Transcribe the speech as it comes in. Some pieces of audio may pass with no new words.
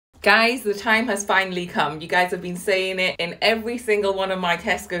Guys, the time has finally come. You guys have been saying it in every single one of my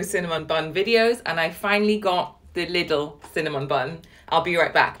Tesco cinnamon bun videos, and I finally got the Lidl cinnamon bun. I'll be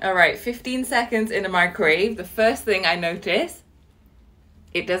right back. All right, 15 seconds in the microwave. The first thing I notice,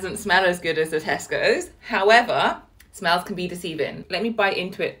 it doesn't smell as good as the Tesco's. However, smells can be deceiving. Let me bite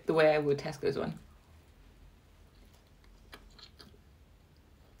into it the way I would Tesco's one.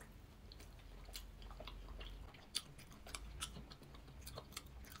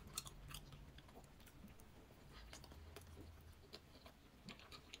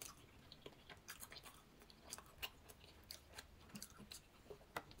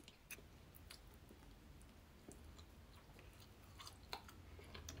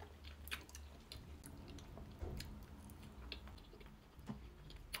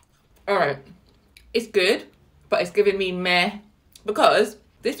 All right, it's good, but it's giving me meh because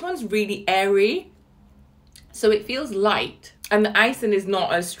this one's really airy, so it feels light, and the icing is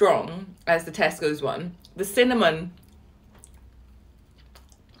not as strong as the Tesco's one. The cinnamon,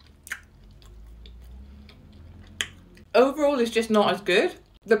 overall, is just not as good.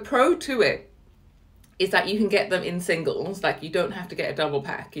 The pro to it is that you can get them in singles, like you don't have to get a double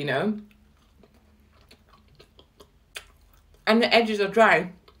pack, you know? And the edges are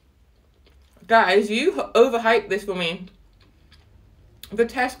dry. Guys, you overhyped this for me. The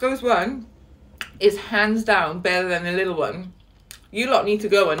Tesco's one is hands down better than the little one. You lot need to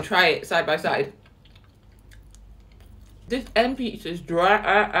go and try it side by side. This end piece is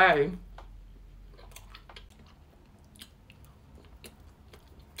dry.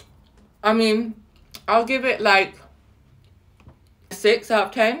 I mean, I'll give it like a 6 out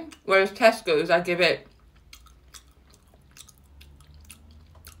of 10, whereas Tesco's, I give it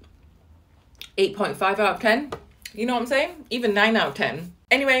 8.5 out of 10. You know what I'm saying? Even 9 out of 10.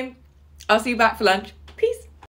 Anyway, I'll see you back for lunch. Peace.